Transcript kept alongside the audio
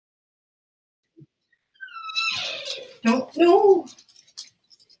Don't know.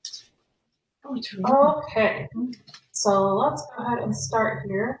 Okay, so let's go ahead and start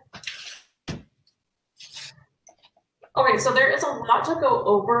here. Okay, so there is a lot to go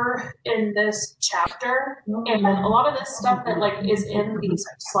over in this chapter, and a lot of this stuff that like is in these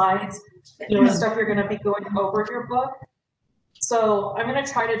slides, stuff you're going to be going over in your book. So I'm going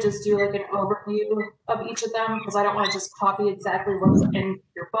to try to just do like an overview of each of them because I don't want to just copy exactly what's in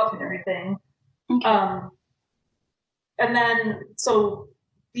your book and everything. Okay. And then, so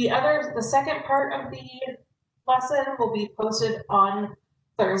the second part of the lesson will be posted on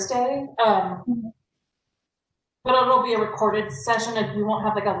Thursday. But it'll be a recorded session and we won't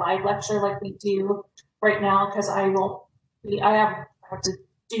have like a live lecture like we do right now because I have to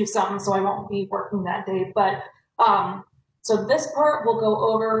do something, so I won't be working that day. But so this part will go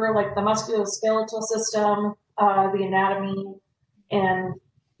over like the musculoskeletal system, the anatomy, and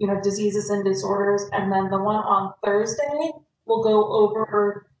diseases and disorders. And then the one on Thursday will go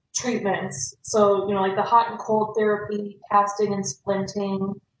over treatments. So like the hot and cold therapy, casting and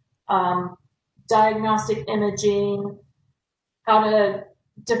splinting, diagnostic imaging, how to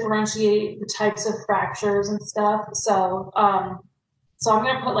differentiate the types of fractures and stuff. So so I'm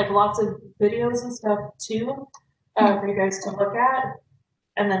going to put like lots of videos and stuff too for you guys to look at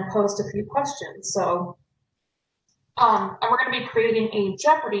and then post a few questions. So and we're going to be creating a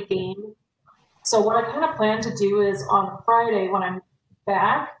Jeopardy game. So what I kind of plan to do is on Friday when I'm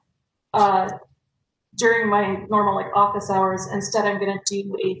back, during my normal like office hours, instead I'm going to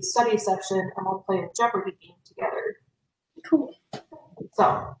do a study session and we'll play a Jeopardy game together. Cool.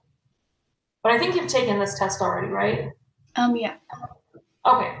 So, but I think you've taken this test already, right? Yeah.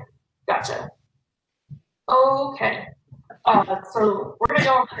 Okay, gotcha. Okay, so we're going to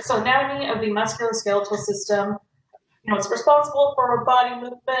go over, so anatomy of the musculoskeletal system. It's responsible for body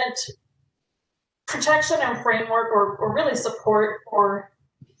movement, protection and framework, or really support for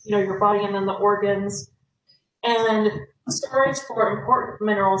your body and then the organs, and storage for important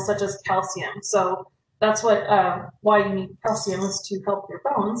minerals such as calcium. So that's what why you need calcium is to help your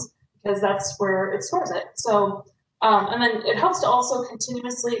bones because that's where it stores it. So and then it helps to also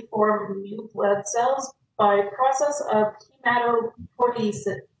continuously form new blood cells by process of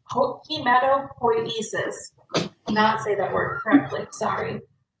hematopoiesis. Not say that word correctly. Sorry.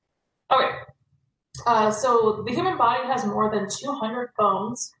 Okay. So the human body has more than 200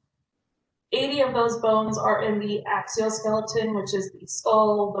 bones. 80 of those bones are in the axioskeleton, which is the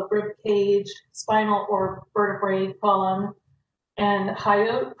skull, the rib cage, spinal or vertebrae column, and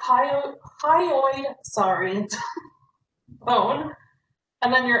hyoid bone.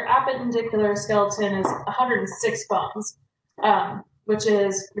 And then your appendicular skeleton is 106 bones, which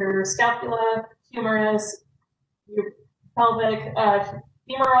is your scapula, humerus, your pelvic,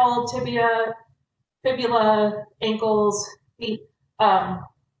 femoral, tibia, fibula, ankles, feet.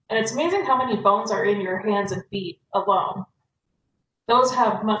 And it's amazing how many bones are in your hands and feet alone. Those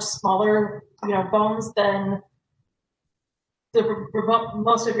have much smaller, bones than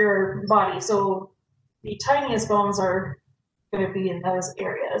most of your body. So the tiniest bones are going to be in those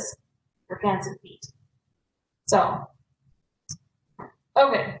areas, your hands and feet. So,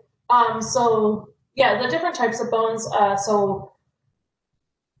 okay. So yeah, the different types of bones. So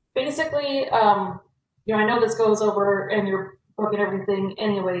basically, I know this goes over in your book and everything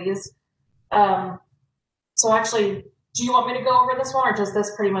anyways. So actually, do you want me to go over this one or does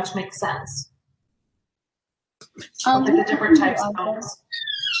this pretty much make sense? Like the different types of bones.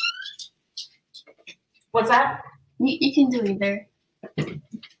 What's that? You can do either. It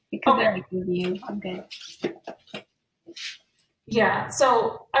could be like review. I'm good. Yeah,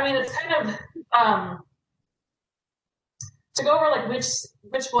 so I mean it's kind of to go over like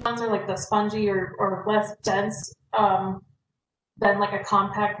which ones are like the spongy or less dense than like a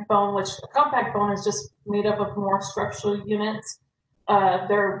compact bone, which a compact bone is just made up of more structural units.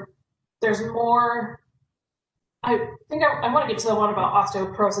 There's more. I think I want to get to the one about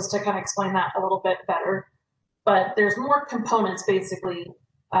osteoporosis to kind of explain that a little bit better. But there's more components basically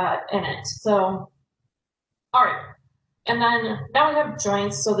in it. So, all right. And then now we have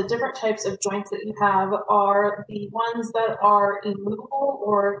joints. So the different types of joints that you have are the ones that are immovable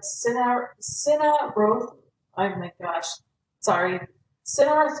or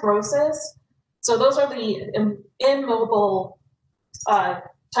synarthrosis. So those are the immobile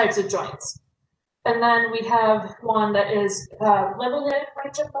types of joints. And then we have one that is limited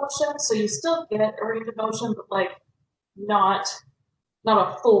range of motion. So you still get a range of motion, but like not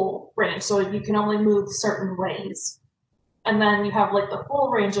a full range. So you can only move certain ways. And then you have like the full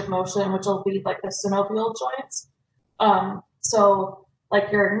range of motion, which will be like the synovial joints. So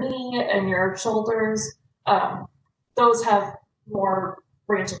like your knee and your shoulders, those have more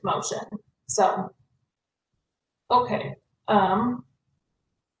range of motion. So, okay, go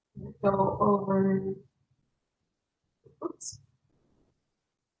over, oops.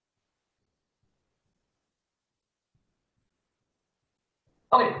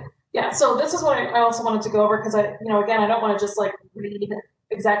 Okay, yeah, so this is what I also wanted to go over because again, I don't want to just like read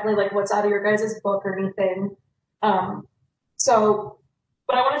exactly like what's out of your guys' book or anything. Um, so,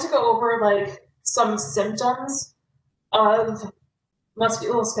 but I wanted to go over like some symptoms of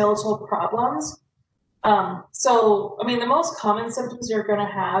musculoskeletal problems. So, I mean, the most common symptoms you're going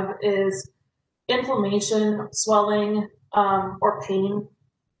to have is inflammation, swelling, or pain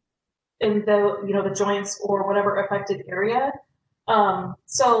in the joints or whatever affected area.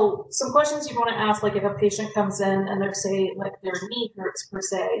 So some questions you want to ask, like if a patient comes in and they're say like their knee hurts per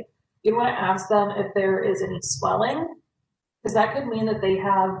se, you want to ask them if there is any swelling, because that could mean that they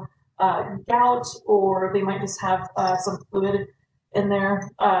have gout, or they might just have some fluid in there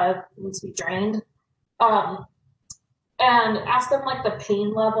needs to be drained. Um, and ask them like the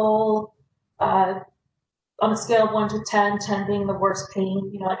pain level on a scale of 1 to 10, 10 being the worst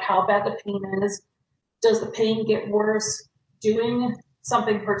pain, like how bad the pain is. Does the pain get worse doing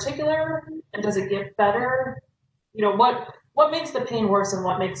something particular, and does it get better? What makes the pain worse and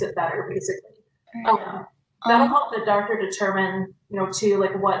what makes it better, basically. That'll help the doctor determine, too,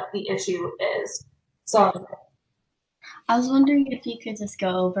 like what the issue is. So I was wondering if you could just go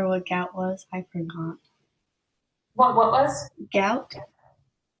over what gout was. I forgot. What was? Gout?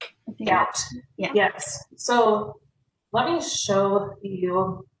 Gout. Yeah. Yes. So let me show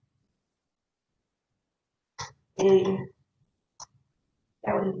you a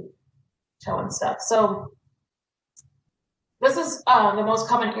gouty toe and stuff. So this is the most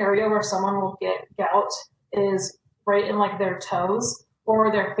common area where someone will get gout is right in like their toes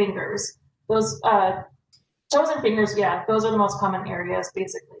or their fingers. Those toes and fingers, yeah, those are the most common areas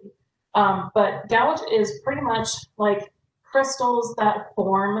basically. But gout is pretty much like crystals that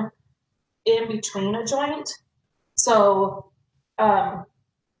form in between a joint. So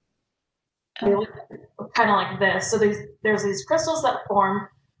kind of like this. So there's these crystals that form,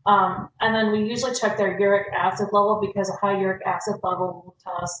 and then we usually check their uric acid level, because a high uric acid level will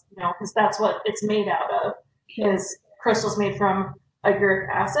tell us, because that's what it's made out of, is crystals made from a uric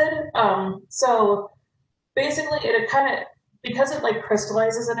acid. So basically, it kind of, because it like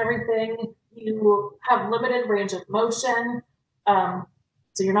crystallizes and everything, you have limited range of motion.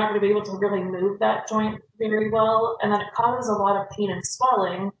 So you're not going to be able to really move that joint very well, and then it causes a lot of pain and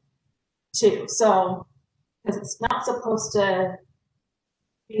swelling too. So, because it's not supposed to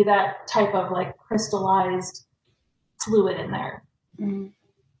be that type of like crystallized fluid in there. Mm-hmm.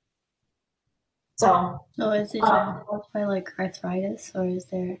 So is it caused by like arthritis, or is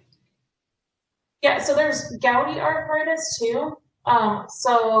there? Yeah, so there's gouty arthritis too.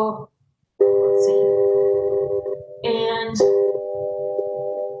 So let's see, and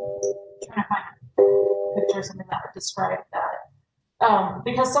I'm trying to find a picture or something that would describe that.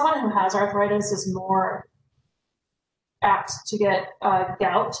 Because someone who has arthritis is more apt to get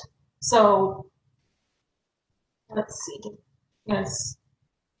gout. So let's see. Yes,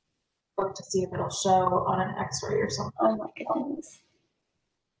 look to see if it'll show on an X-ray or something. Oh my goodness.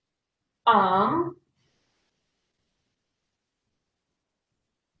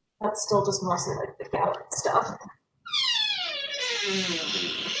 That's still just mostly like the gout stuff.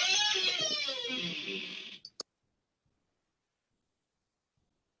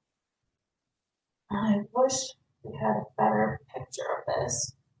 I wish we had a better picture of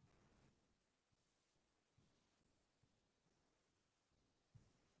this.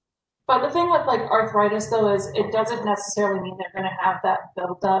 But the thing with like arthritis though is it doesn't necessarily mean they're going to have that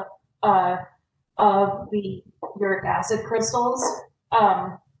buildup of the uric acid crystals.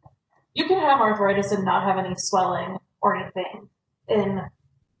 You can have arthritis and not have any swelling or anything in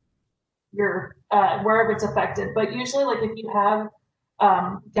your wherever it's affected. But usually, like if you have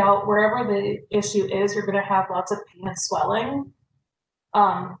gout, wherever the issue is, you're going to have lots of pain and swelling.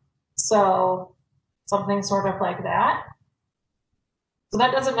 So something sort of like that. So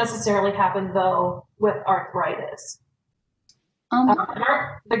that doesn't necessarily happen though with arthritis.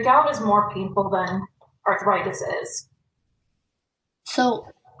 The gout is more painful than arthritis is. So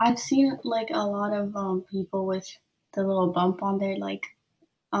I've seen like a lot of people with the little bump on their like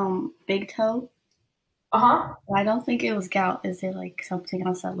big toe. I don't think it was gout. Is it like something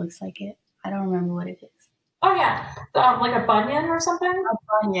else that looks like it? I don't remember what it is. Oh yeah, like a bunion or something.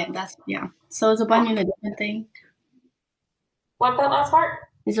 A bunion. Yeah. So is a bunion a different thing? What, that last part?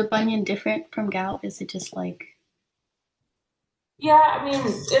 Is a bunion different from gout? Is it just like? Yeah, I mean,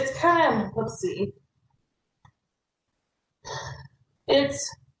 it's kind of, let's see.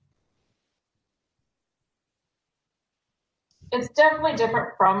 It's definitely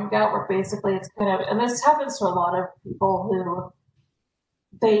different from gout, where basically it's kind of, and this happens to a lot of people who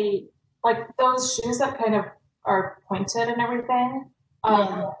they like those shoes that kind of are pointed and everything.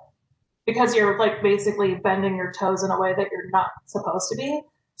 Yeah. Because you're like basically bending your toes in a way that you're not supposed to be.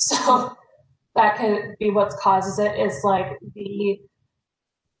 So that could be what causes it, is like you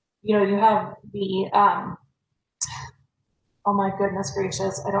have the, oh my goodness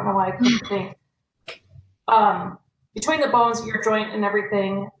gracious, I don't know why I couldn't think. Between the bones, your joint and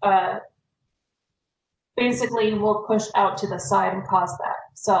everything, basically will push out to the side and cause that.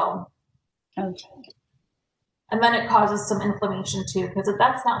 So, okay. And then it causes some inflammation too, because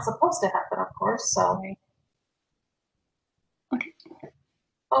that's not supposed to happen, of course. So, okay.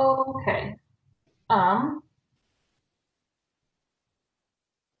 Okay.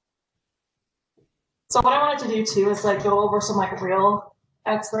 So what I wanted to do too is like go over some like real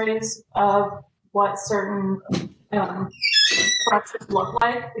X-rays of what certain fractures look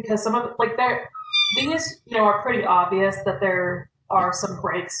like, because some of like these are pretty obvious that there are some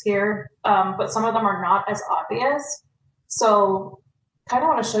breaks here, but some of them are not as obvious. So kind of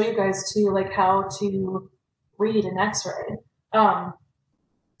want to show you guys too, like how to read an X-ray. A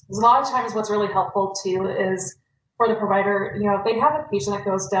lot of times what's really helpful too is for the provider, if they have a patient that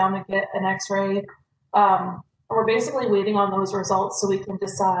goes down to get an X-ray, we're basically waiting on those results so we can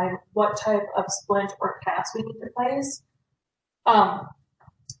decide what type of splint or cast we need to place.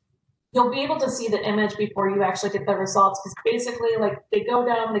 You'll be able to see the image before you actually get the results, because basically like they go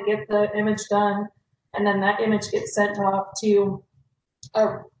down, they get the image done, and then that image gets sent off to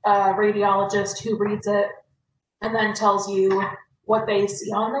a radiologist who reads it and then tells you what they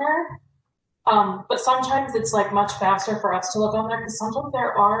see on there. But sometimes it's like much faster for us to look on there, because sometimes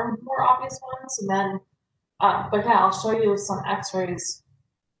there are more obvious ones. And then, but yeah, I'll show you some X-rays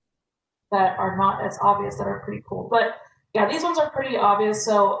that are not as obvious that are pretty cool. But yeah, these ones are pretty obvious.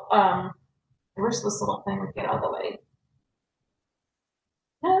 So I wish this little thing would get out of the way.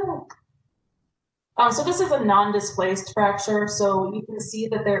 No. So this is a non-displaced fracture. So you can see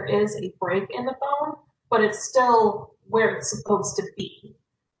that there is a break in the bone, but it's still where it's supposed to be.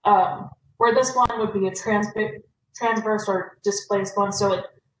 Where this one would be a transverse or displaced one. So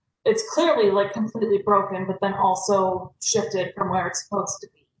it's clearly like completely broken, but then also shifted from where it's supposed to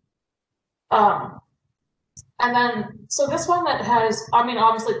be. And then, so this one that has, I mean,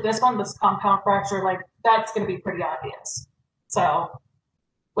 obviously this one, this compound fracture, like that's going to be pretty obvious. So,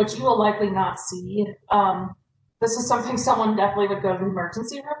 which you will likely not see. This is something someone definitely would go to the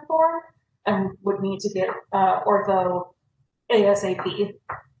emergency room for and would need to get ortho ASAP.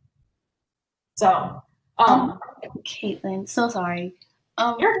 So, Caitlin, so sorry.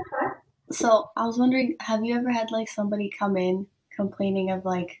 You're okay. So I was wondering, have you ever had like somebody come in complaining of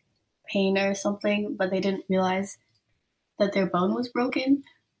like pain or something, but they didn't realize that their bone was broken?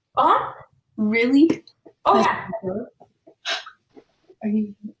 Really? Oh yeah. Are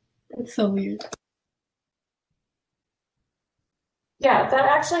you? That's so weird. Yeah, that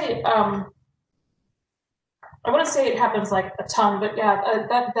actually, I wouldn't say it happens like a ton, but yeah,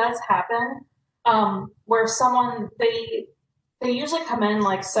 that does happen. Where someone they usually come in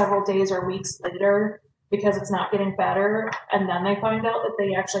like several days or weeks later because it's not getting better, and then they find out that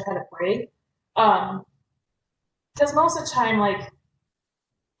they actually had a break. Because most of the time, like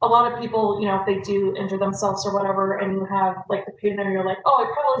a lot of people, if they do injure themselves or whatever, and you have like the pain there, you're like, oh, I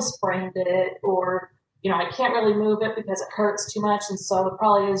probably sprained it, or I can't really move it because it hurts too much, and so it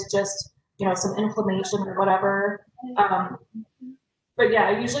probably is just some inflammation or whatever. But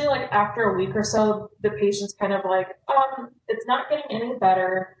yeah, usually like after a week or so, the patient's kind of like, it's not getting any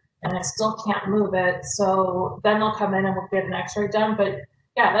better, and I still can't move it. So then they'll come in and we'll get an X-ray done. But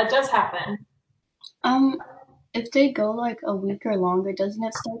yeah, that does happen. If they go like a week or longer, doesn't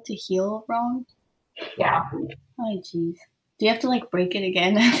it start to heal wrong? Yeah. Oh, jeez. Do you have to like break it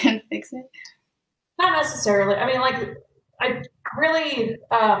again and then fix it? Not necessarily. I mean, like, I really,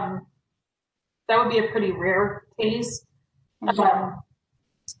 that would be a pretty rare case.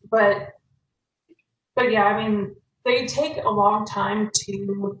 But yeah, I mean, they take a long time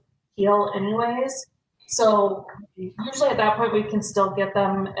to heal anyways. So usually at that point, we can still get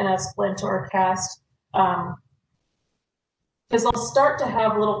them in a splint or a cast. Because they'll start to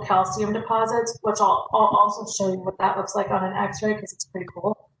have little calcium deposits, which I'll also show you what that looks like on an X-ray, because it's pretty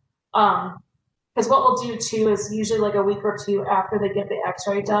cool. Because what we'll do too is usually like a week or two after they get the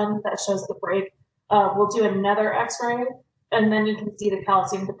X-ray done that shows the break, we'll do another X-ray, and then you can see the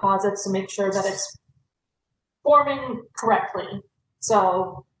calcium deposits to make sure that it's forming correctly.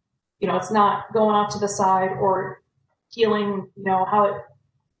 So, it's not going off to the side or healing,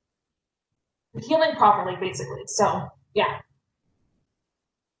 healing properly, basically. So yeah.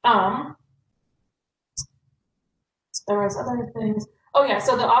 Um, there was other things. Oh yeah,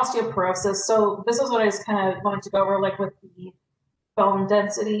 so the osteoporosis. So this is what I was kind of wanting to go over, like with the bone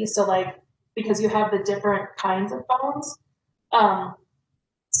density. So like because you have the different kinds of bones. Um,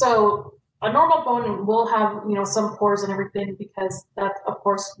 so a normal bone will have some pores and everything because that of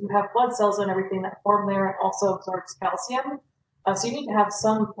course you have blood cells and everything that form there and also absorbs calcium. So you need to have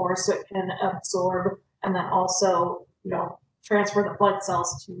some pores so it can absorb and then also transfer the blood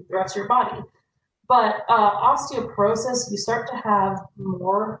cells to the rest of your body. But osteoporosis, you start to have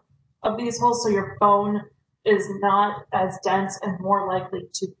more of these holes, so your bone is not as dense and more likely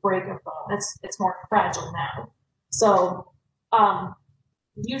to break a bone. It's more fragile now. So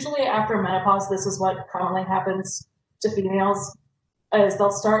usually after menopause, this is what commonly happens to females, is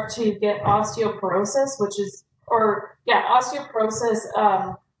they'll start to get osteoporosis,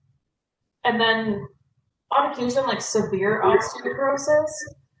 osteoporosis, and then on occasion, like severe osteoporosis.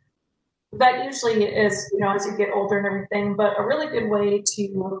 That usually is, as you get older and everything, but a really good way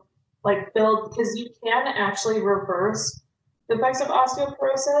to like build, because you can actually reverse the effects of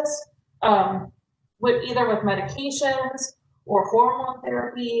osteoporosis with either with medications or hormone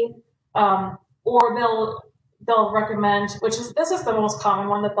therapy, or they'll recommend, this is the most common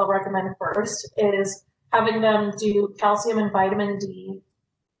one that they'll recommend first, is having them do calcium and vitamin D.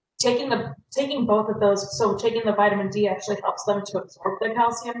 Taking both of those, so taking the vitamin D actually helps them to absorb the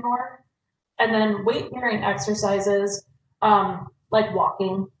calcium more. And then weight bearing exercises, like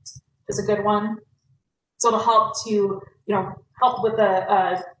walking is a good one. So it'll help to, help with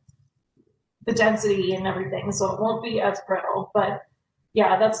the density and everything. So it won't be as brittle. But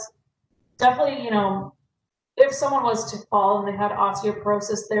yeah, that's definitely, if someone was to fall and they had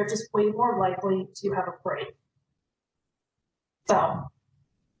osteoporosis, they're just way more likely to have a break. So,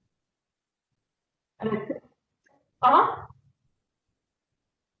 uh-huh.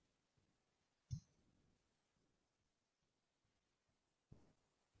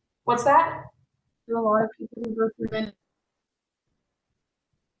 What's that? A lot of people who go through it.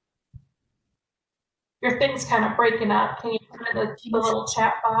 Your thing's kind of breaking up. Can you put in the little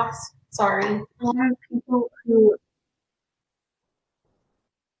chat box? Sorry. A lot of people who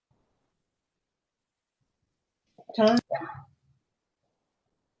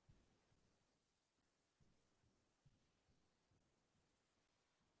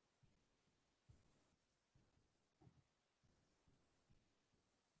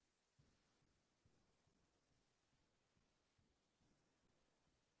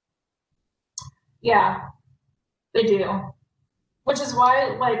Yeah, they do. Which is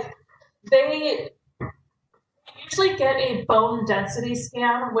why, like, they usually get a bone density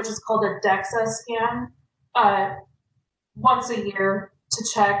scan, which is called a DEXA scan, uh, once a year to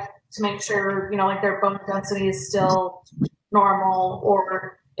check to make sure, like their bone density is still normal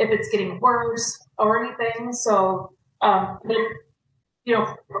or if it's getting worse or anything. So,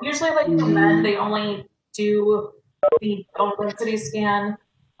 usually like for men, they only do the bone density scan,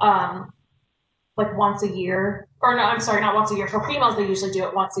 like once a year. Or no, I'm sorry, not once a year. For females, they usually do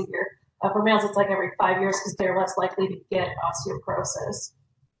it once a year. For males, it's like every 5 years because they're less likely to get osteoporosis.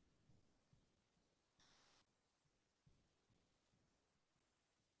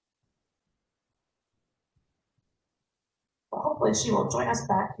 Well, hopefully she will join us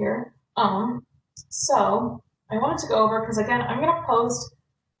back here. So I wanted to go over, because again, I'm going to post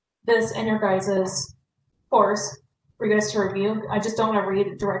this in your guys's course for you guys to review. I just don't want to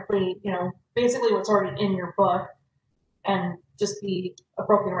read directly, basically what's already in your book and just be a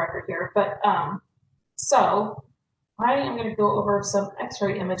broken record here. But so I am going to go over some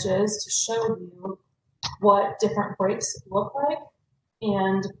x-ray images to show you what different breaks look like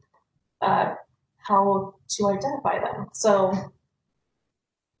and how to identify them. So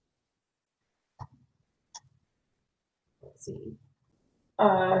let's see.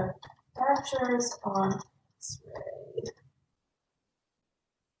 Fractures on x-ray.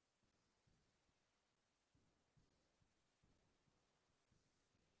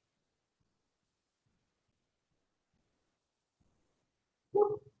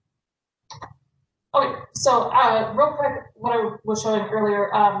 Okay, so real quick, what I was showing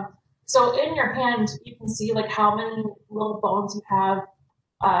earlier. So in your hand, you can see like how many little bones you have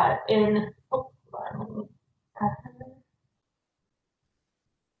in. Oh,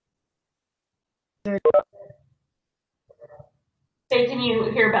 hey, can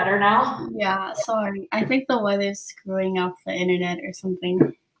you hear better now? Yeah, sorry. I think the weather's screwing up the internet or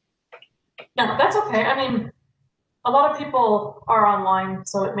something. No, that's okay. I mean, a lot of people are online,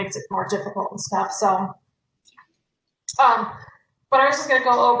 so it makes it more difficult and stuff. So, But I was just going to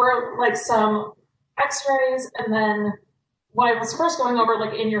go over like some x-rays, and then when I was first going over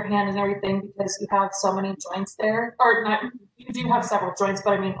like in your hand and everything, because you have so many joints there, or not, you do have several joints,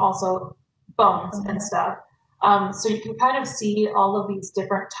 but I mean also bones and stuff. So you can kind of see all of these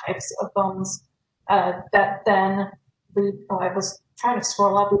different types of bones that then I was trying to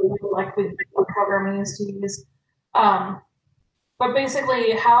scroll up like the program we used to use. Um, but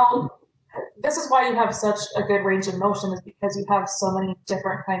basically, how this is why you have such a good range of motion, is because you have so many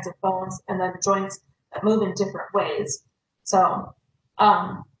different kinds of bones and then joints that move in different ways. So,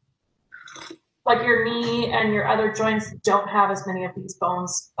 um, like your knee and your other joints don't have as many of these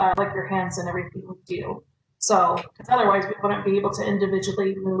bones, like your hands and everything do. So, because otherwise we wouldn't be able to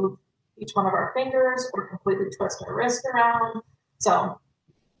individually move each one of our fingers or completely twist our wrist around. So,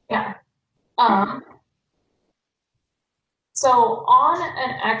 yeah. Um, so on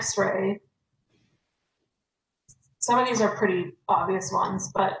an X-ray, some of these are pretty obvious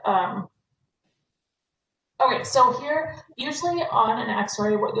ones, but okay, so here, usually on an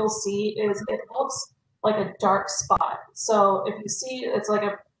X-ray, what you'll see is it looks like a dark spot. So if you see, it's like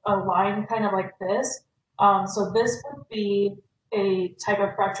a line kind of like this. So this would be a type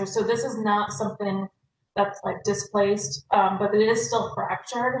of fracture. So this is not something that's like displaced, but it is still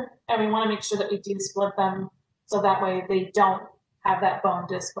fractured. And we want to make sure that we do split them so that way they don't have that bone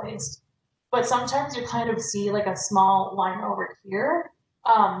displaced. But sometimes you kind of see like a small line over here.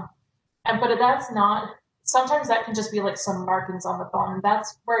 But that's not, sometimes that can just be like some markings on the bone. And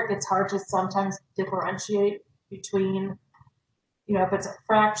that's where it gets hard to sometimes differentiate between, if it's a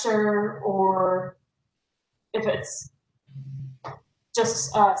fracture or if it's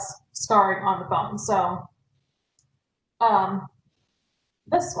just scarring on the bone. So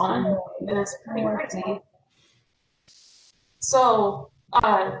this one is pretty crazy. So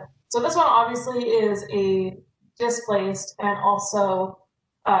this one obviously is a displaced and also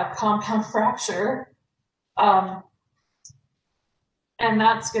compound fracture. And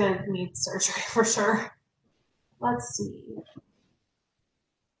that's going to need surgery for sure. Let's see. I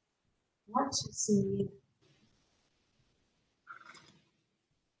want to see.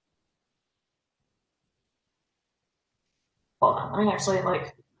 Hold on, let me actually see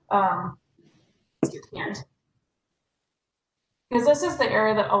your hand. Because this is the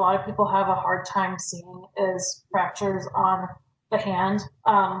area that a lot of people have a hard time seeing is fractures on the hand.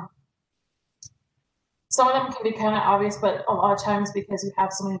 Some of them can be kind of obvious, but a lot of times because you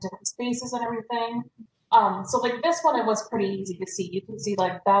have so many different spaces and everything. So like this one, it was pretty easy to see. You can see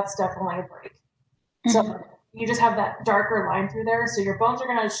like that's definitely a break. So you just have that darker line through there. So your bones are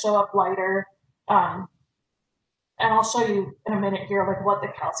going to show up lighter. And I'll show you in a minute here like what the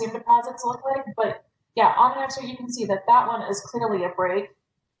calcium deposits look like. But yeah, on the X-ray you can see that that one is clearly a break.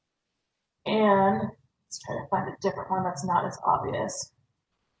 And let's try to find a different one that's not as obvious.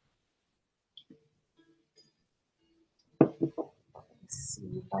 Let's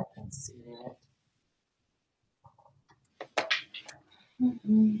see if I can see it.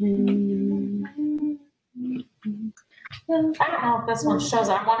 I don't know if this one shows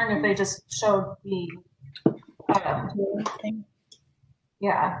it. I'm wondering if they just showed the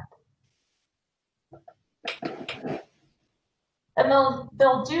yeah. And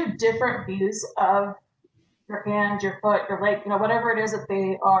they'll do different views of your hand, your foot, your leg, whatever it is that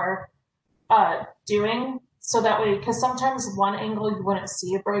they are doing. So that way, because sometimes one angle you wouldn't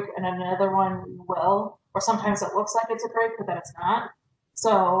see a break and another one you will, or sometimes it looks like it's a break, but then it's not.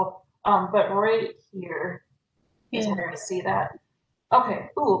 So, but right here is where I see that. Okay,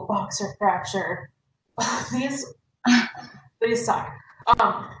 ooh, boxer fracture. these suck.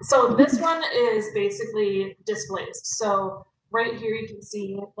 So this one is basically displaced. So right here you can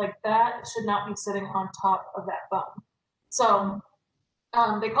see like that should not be sitting on top of that bone. So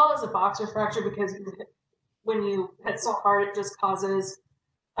they call this a boxer fracture because when you hit so hard, it just causes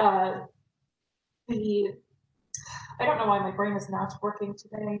I don't know why my brain is not working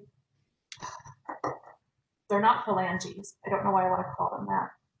today. They're not phalanges. I don't know why I want to call them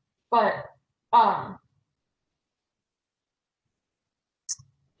that. But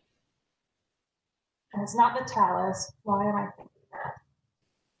and it's not the talus. Why am I thinking that?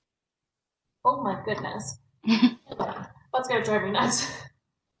 Oh my goodness. That's gonna drive me nuts.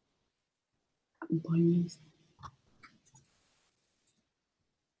 Bunnies.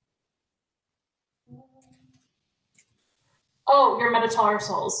 Oh, your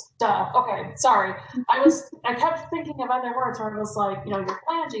metatarsals. Duh. Okay, sorry. I kept thinking of other words where it was like, your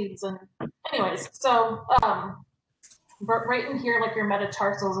phalanges and anyways, so but right in here, like your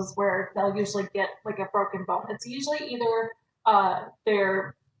metatarsals is where they'll usually get like a broken bone. It's usually either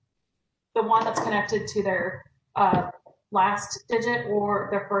they're the one that's connected to their last digit or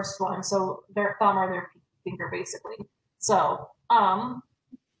their first one, so their thumb or their finger, basically. So,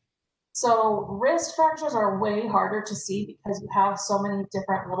 so wrist fractures are way harder to see because you have so many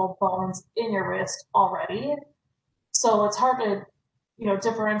different little bones in your wrist already. So it's hard to,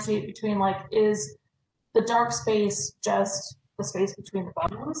 differentiate between like, is the dark space just the space between the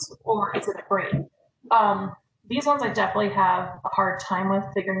bones, or is it a break? These ones I definitely have a hard time with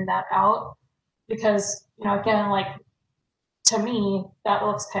figuring that out because, again, like to me, that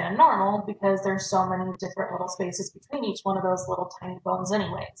looks kind of normal because there's so many different little spaces between each one of those little tiny bones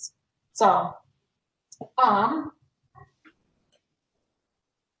anyways. So, um,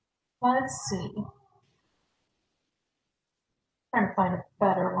 let's see. I'm trying to find a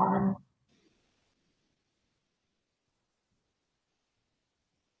better one.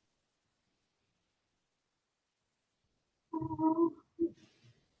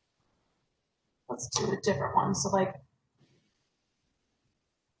 Let's do a different one. So like,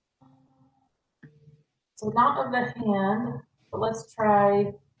 so not of the hand, but let's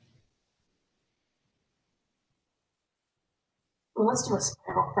try, well, let's do a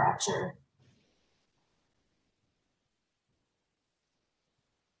spiral fracture.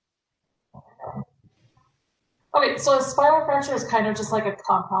 Okay, so a spiral fracture is kind of just like a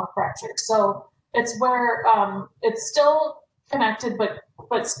compound fracture. So it's where it's still connected,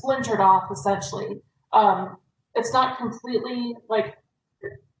 but splintered off essentially. It's not completely like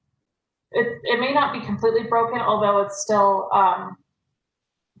it may not be completely broken, although it's still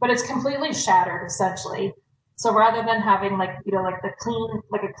but it's completely shattered essentially. So rather than having like like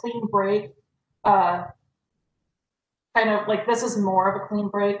a clean break, uh, kind of like this is more of a clean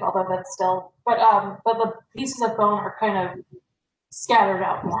break, although that's still but the pieces of bone are kind of scattered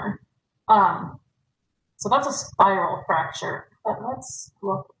out more. Um, so that's a spiral fracture. But let's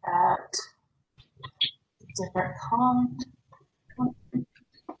look at different kind.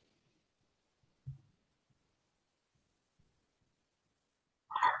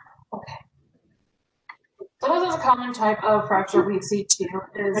 Okay. So this is a common type of fracture we see too.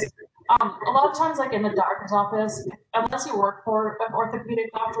 Is a lot of times, like in the doctor's office, unless you work for an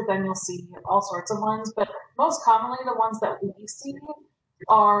orthopedic doctor, then you'll see all sorts of ones. But most commonly, the ones that we see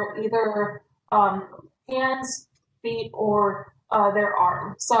are either hands, feet, or their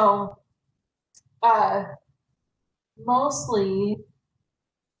arm. So uh, mostly,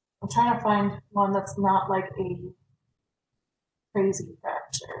 I'm trying to find one that's not like a crazy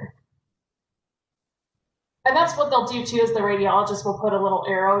fracture. And that's what they'll do too, is the radiologist will put a little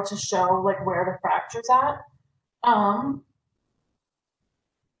arrow to show like where the fracture's at.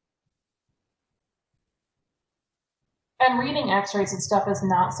 And reading x-rays and stuff is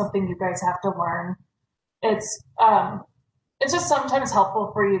not something you guys have to learn. It's just sometimes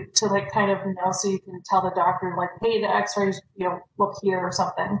helpful for you to like kind of know so you can tell the doctor like, hey, the x-rays, look here or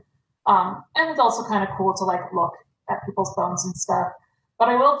something. And it's also kind of cool to like look at people's bones and stuff. But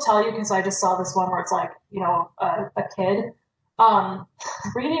I will tell you, because I just saw this one where it's like, a kid.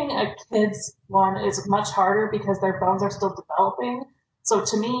 Reading a kid's one is much harder because their bones are still developing. So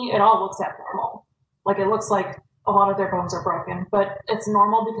to me, it all looks abnormal. Like it looks like a lot of their bones are broken, but it's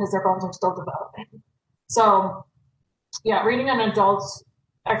normal because their bones are still developing. So yeah, reading an adult's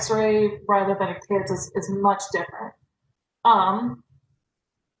x-ray rather than a kid's is much different.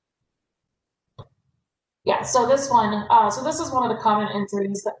 Yeah, so this one, so this is one of the common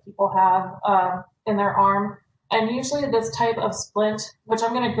injuries that people have in their arm. And usually this type of splint, which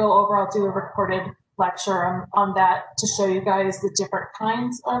I'm going to go over, I'll do a recorded lecture on that to show you guys the different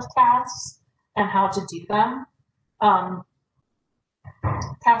kinds of casts and how to do them.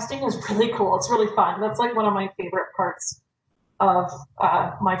 Casting is really cool. It's really fun. That's like one of my favorite parts of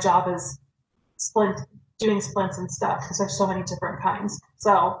my job is doing splints and stuff because there's so many different kinds.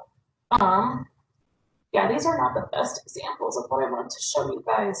 So, yeah, these are not the best examples of what I wanted to show you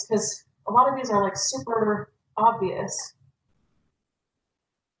guys because a lot of these are like super obvious.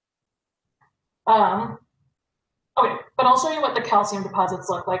 Okay, but I'll show you what the calcium deposits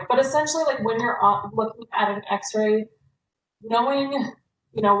look like. But essentially, like when you're looking at an X-ray, knowing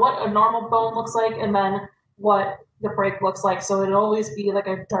what a normal bone looks like and then what the break looks like, so it'll always be like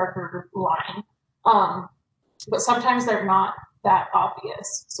a darker line. But sometimes they're not that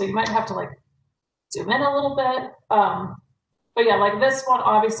obvious, so you might have to like zoom in a little bit. But yeah, like this one,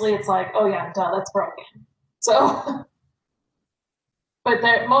 obviously it's like, oh yeah, duh, that's broken. So, but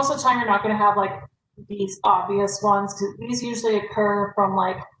most of the time you're not going to have like these obvious ones because these usually occur from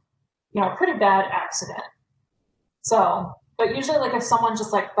like, a pretty bad accident. So, but usually like if someone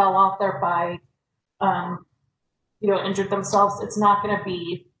just like fell off their bike, injured themselves, it's not going to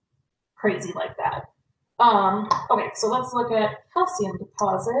be crazy like that. Okay, so let's look at calcium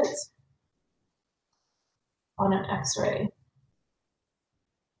deposits on an X-ray.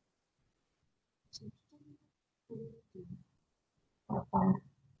 I'll find a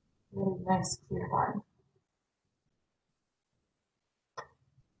really nice clear one.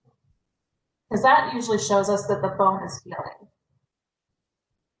 Because that usually shows us that the bone is healing.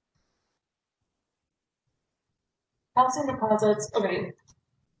 Calcium deposits, okay,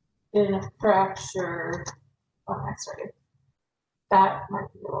 in fracture on X-ray. That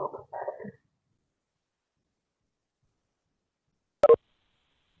might be a little bit better.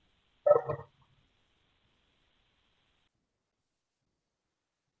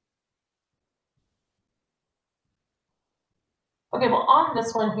 Okay, well on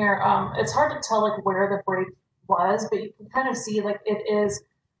this one here, it's hard to tell like where the break was, but you can kind of see like it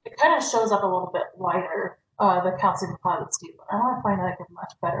kind of shows up a little bit lighter, the calcium deposits do. I want to find like a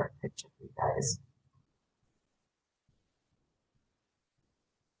much better picture for you guys.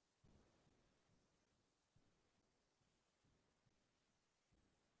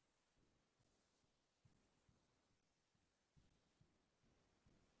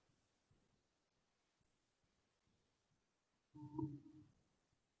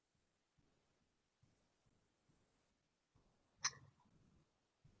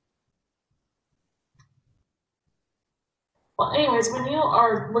 Well, anyways, when you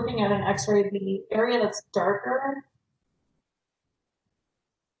are looking at an X-ray, the area that's darker,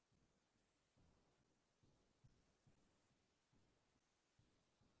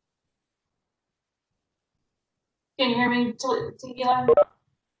 can you hear me, Tequila?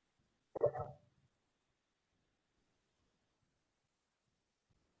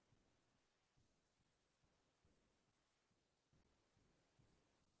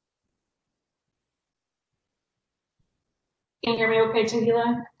 Can you hear me okay,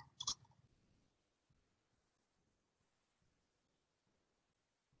 Tequila?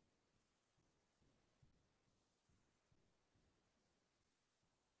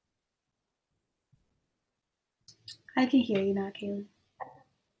 I can hear you now, Kayla.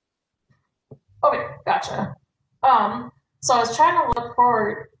 Okay, gotcha. So I was trying to look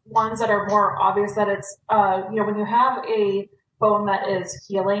for ones that are more obvious that it's, when you have a bone that is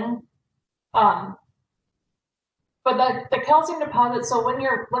healing, um, but the calcium deposit, so when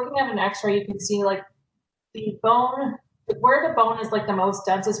you're looking at an X-ray, you can see like the bone, where the bone is like the most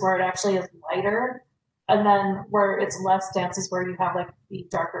dense is where it actually is lighter. And then where it's less dense is where you have like the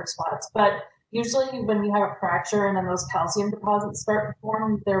darker spots. But usually when you have a fracture and then those calcium deposits start to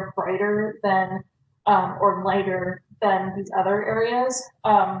form, they're brighter than or lighter than these other areas.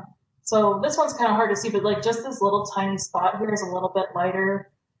 So this one's kind of hard to see, but like just this little tiny spot here is a little bit lighter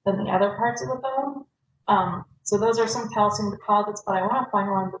than the other parts of the bone. So those are some calcium deposits, but I want to find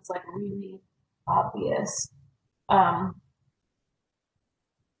one that's like really obvious. Because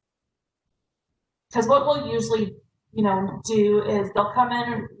what we'll usually, do is they'll come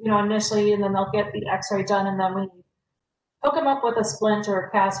in, initially, and then they'll get the X-ray done, and then we hook them up with a splint or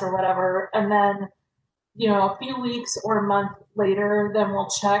a cast or whatever, and then, a few weeks or a month later, then we'll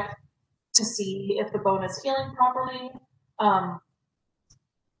check to see if the bone is healing properly.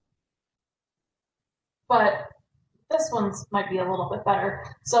 But this one's might be a little bit better.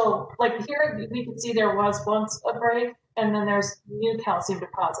 So like here, we can see there was once a break, and then there's new calcium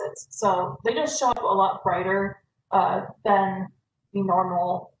deposits. So they just show up a lot brighter than the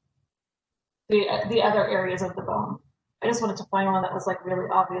normal, the other areas of the bone. I just wanted to find one that was like really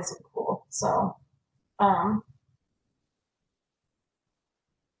obvious and cool. So, darn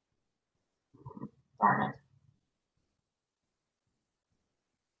it.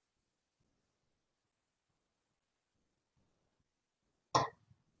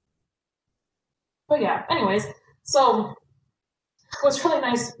 But yeah, anyways, so what's really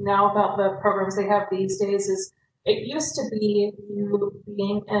nice now about the programs they have these days is it used to be you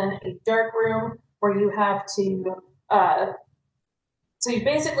being in a dark room where you have to so you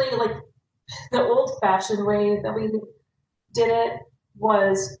basically like the old fashioned way that we did it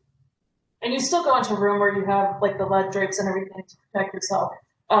was, and you still go into a room where you have like the lead drapes and everything to protect yourself,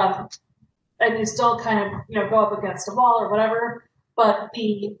 and you still kind of go up against a wall or whatever, but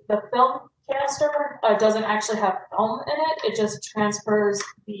the film canister doesn't actually have film in it. It just transfers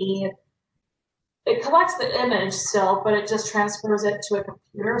it collects the image still, but it just transfers it to a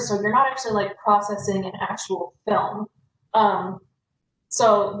computer. So you're not actually like processing an actual film.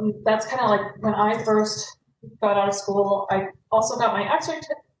 So that's kind of like when I first got out of school, I also got my X-ray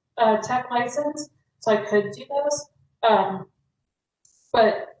tech license, so I could do those.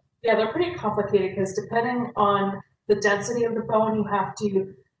 But yeah, they're pretty complicated because depending on the density of the bone, you have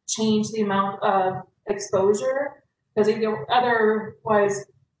to change the amount of exposure, because otherwise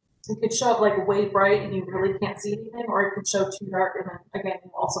it could show up like way bright and you really can't see anything, or it could show too dark and then again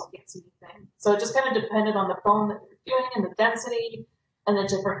you also can't see anything. So it just kind of depended on the phone that you're doing and the density and the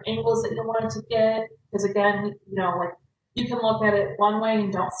different angles that you wanted to get. Because again, like you can look at it one way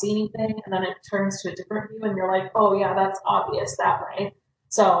and don't see anything, and then it turns to a different view and you're like, oh yeah, that's obvious that way.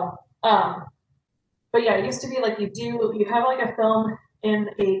 So, but yeah, it used to be like you have like a film in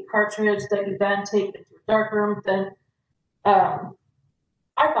a cartridge that you then take into a dark room. Then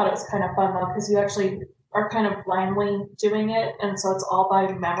I thought it was kind of fun though, because you actually are kind of blindly doing it, and so it's all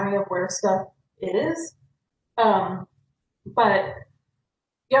by memory of where stuff is. Um, but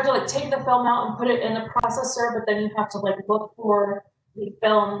you have to like take the film out and put it in the processor, but then you have to like look for the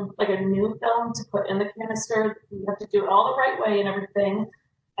film, like a new film to put in the canister. You have to do it all the right way and everything.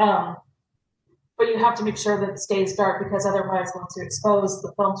 Um, but you have to make sure that it stays dark, because otherwise once you expose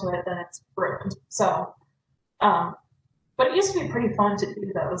the film to it, then it's ruined. So, but it used to be pretty fun to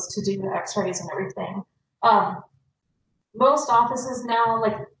do those, to do the x-rays and everything. Um, most offices now,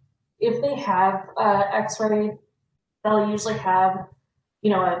 like if they have x-ray, they'll usually have,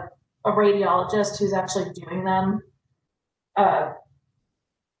 a radiologist who's actually doing them. Uh,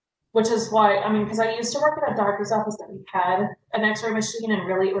 which is why, I mean, because I used to work in a doctor's office that we had an x-ray machine, and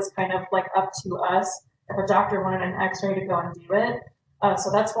really it was kind of like up to us if a doctor wanted an x-ray to go and do it.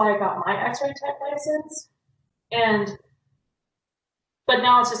 So that's why I got my x-ray tech license. And but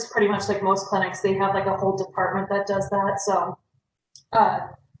now it's just pretty much like most clinics, they have like a whole department that does that. So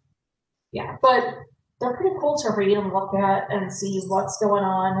yeah, but they're pretty cool to read and look at and see what's going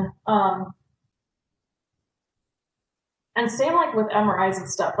on. And same like with MRIs and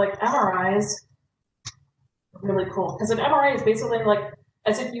stuff. Like MRIs are really cool, because an MRI is basically like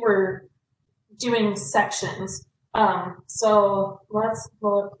as if you were doing sections. So let's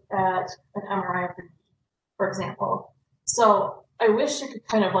look at an MRI of the knee, for example. So I wish you could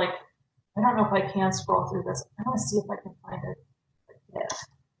kind of like, I don't know if I can scroll through this. I want to see if I can find it. A GIF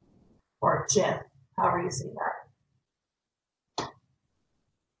or a GIF, however you say that.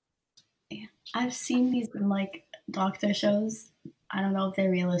 Yeah. I've seen these in like doctor shows. I don't know if they're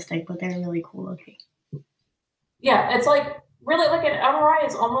realistic, but they're really cool looking. Yeah, it's like really like an MRI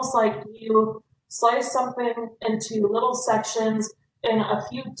is almost like you slice something into little sections in a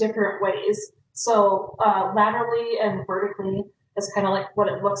few different ways. So laterally and vertically is kind of like what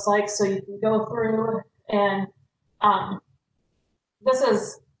it looks like. So you can go through and um, this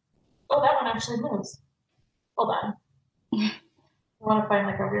is, oh, that one actually moves. Hold on. I want to find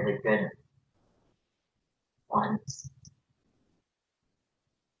like a really good one.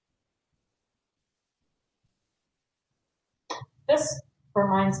 This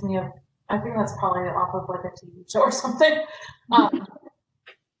reminds me of, I think that's probably off of like a TV show or something.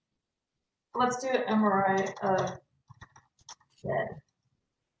 Let's do an MRI of head.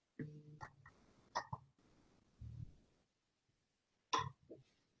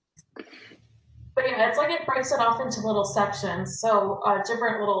 But yeah, it's like it breaks it off into little sections, so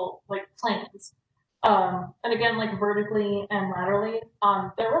different little like planes. And again, like vertically and laterally,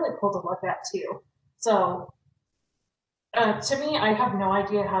 they're really cool to look at too. So to me, I have no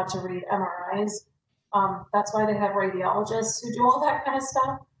idea how to read MRIs. That's why they have radiologists who do all that kind of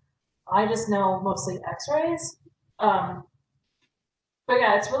stuff. I just know mostly X-rays. But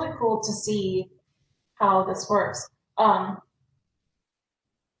yeah, it's really cool to see how this works. And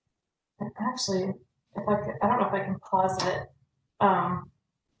actually, if I could, I don't know if I can pause it. I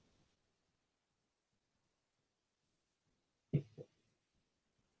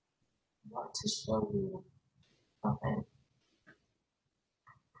want to show you something.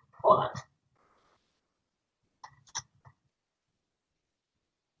 Hold on.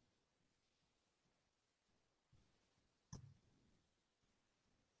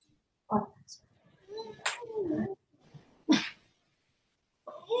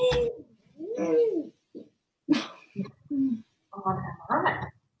 On MRI.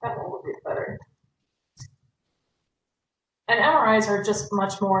 That one would be better. And MRIs are just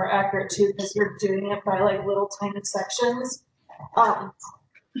much more accurate too, because you're doing it by like little tiny sections. But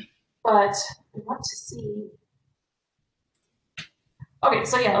I want to see. Okay,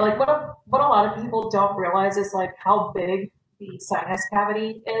 so yeah, like what a lot of people don't realize is like how big the sinus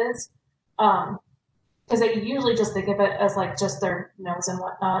cavity is. Because they usually just think of it as like just their nose and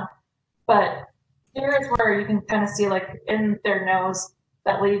whatnot. But here's where you can kind of see like in their nose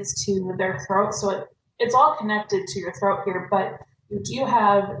that leads to their throat. So it's all connected to your throat here, but you do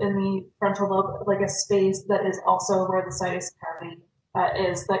have in the frontal lobe like a space that is also where the sinus cavity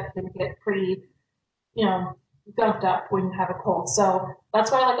is that can get pretty, gunked up when you have a cold. So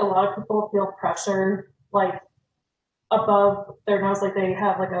that's why like a lot of people feel pressure like above their nose, like they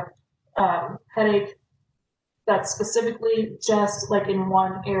have like a headache that's specifically just like in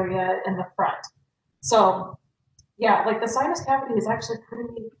one area in the front. So yeah, like the sinus cavity is actually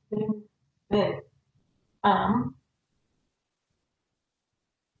pretty big. Um,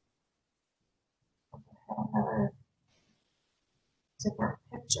 another different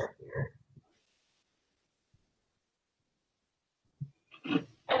picture here.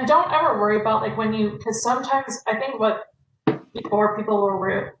 And don't ever worry about like when you, because sometimes I think what before people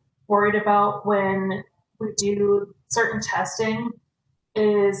were worried about when we do certain testing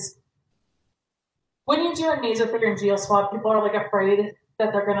is when you do a nasopharyngeal swab, people are like afraid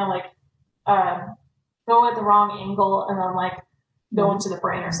that they're gonna like go at the wrong angle and then like go into the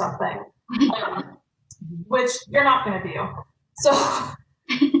brain or something, which you're not gonna do. So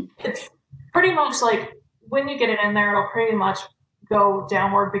it's pretty much like when you get it in there, it'll pretty much go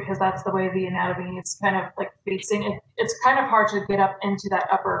downward because that's the way the anatomy is kind of like facing it. It's kind of hard to get up into that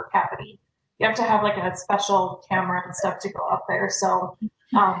upper cavity. You have to have like a special camera and stuff to go up there. So,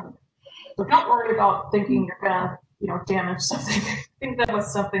 so don't worry about thinking you're gonna, damage something. I think that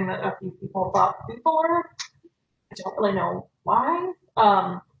was something that a few people thought before. I don't really know why.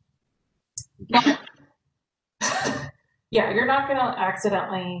 But yeah, you're not gonna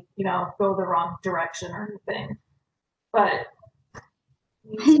accidentally, go the wrong direction or anything. But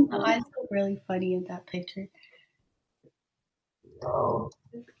The eyes look really funny in that picture. so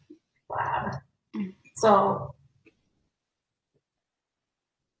glad. So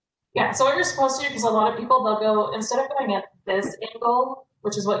yeah, so what you're supposed to do, because a lot of people they'll go instead of going at this angle,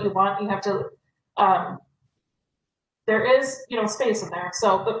 which is what you want, you have to there is, space in there.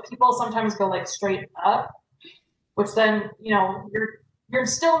 So but people sometimes go like straight up, which then, you're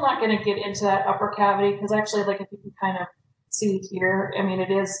still not gonna get into that upper cavity because actually like if you can kind of see here, I mean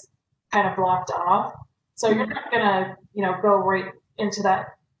it is kind of blocked off. So you're not gonna, go right into that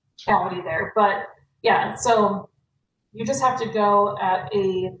cavity there. But yeah, so you just have to go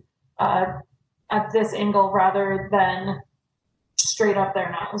uh, at this angle rather than straight up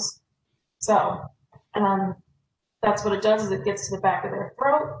their nose. So, and then that's what it does is it gets to the back of their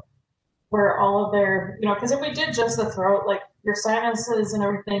throat where all of their, because if we did just the throat, like your sinuses and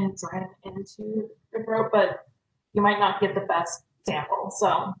everything drain into your throat, but you might not get the best sample.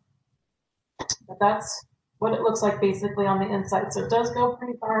 So, but that's what it looks like basically on the inside. So it does go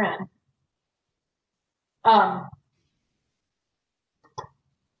pretty far in. Um,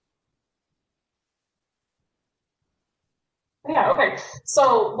 Yeah, okay.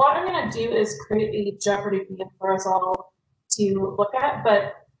 So what I'm going to do is create a Jeopardy video for us all to look at,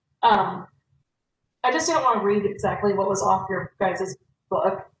 but um, I just didn't want to read exactly what was off your guys'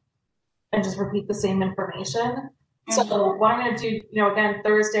 book and just repeat the same information. So what I'm going to do, again,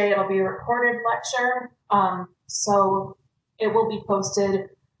 Thursday, it'll be a recorded lecture. So it will be posted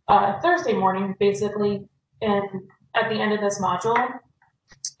Thursday morning, basically, and at the end of this module.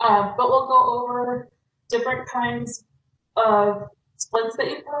 But we'll go over different kinds of splints that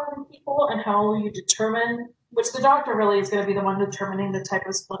you put on people and how you determine, which the doctor really is going to be the one determining the type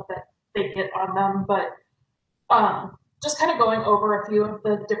of splint that they get on them. But just kind of going over a few of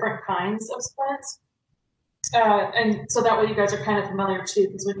the different kinds of splints. And so that way you guys are kind of familiar too,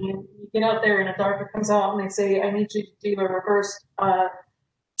 because when you get out there and a doctor comes out and they say, I need you to do a reverse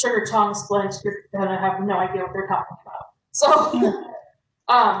trigger tongue splint, you're going to have no idea what they're talking about. So,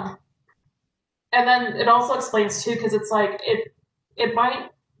 and then it also explains too, because it's like it might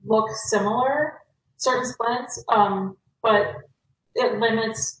look similar, certain splints, but it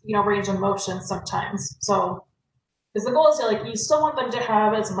limits, range of motion sometimes. So, because the goal is to like you still want them to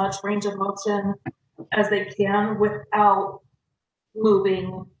have as much range of motion as they can without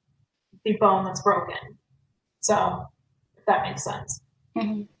moving the bone that's broken. So, if that makes sense.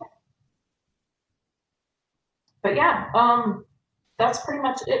 Mm-hmm. But yeah, that's pretty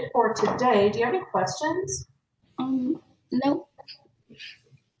much it for today. Do you have any questions? Nope.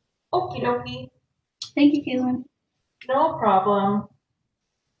 Okie dokie. Thank you, Caitlin. No problem.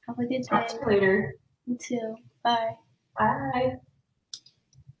 Have a good day. Talk to you later. You too. Bye. Bye.